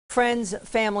Friends,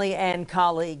 family, and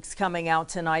colleagues coming out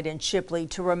tonight in Chipley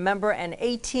to remember an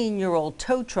 18-year-old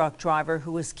tow truck driver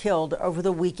who was killed over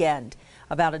the weekend.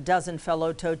 About a dozen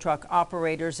fellow tow truck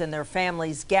operators and their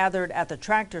families gathered at the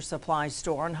Tractor Supply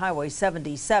store on Highway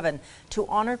 77 to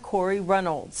honor Corey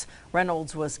Reynolds.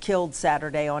 Reynolds was killed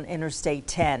Saturday on Interstate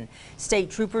 10. State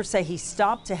troopers say he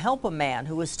stopped to help a man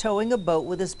who was towing a boat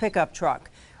with his pickup truck.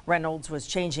 Reynolds was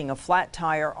changing a flat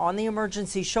tire on the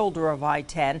emergency shoulder of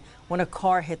I-10 when a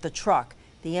car hit the truck.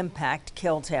 The impact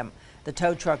killed him. The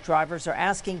tow truck drivers are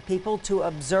asking people to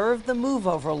observe the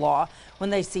move-over law when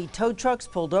they see tow trucks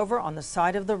pulled over on the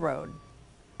side of the road.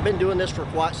 I've been doing this for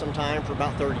quite some time, for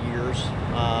about 30 years,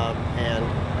 and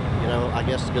I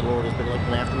guess the good Lord has been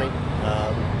looking after me,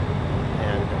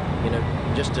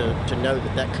 and just to know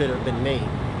that could have been me,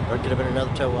 or it could have been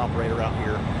another tow operator out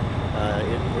here.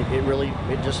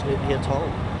 It hits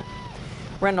home.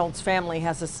 Reynolds' family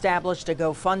has established a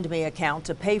GoFundMe account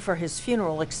to pay for his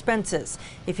funeral expenses.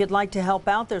 If you'd like to help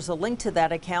out, there's a link to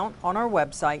that account on our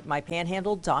website,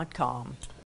 mypanhandle.com.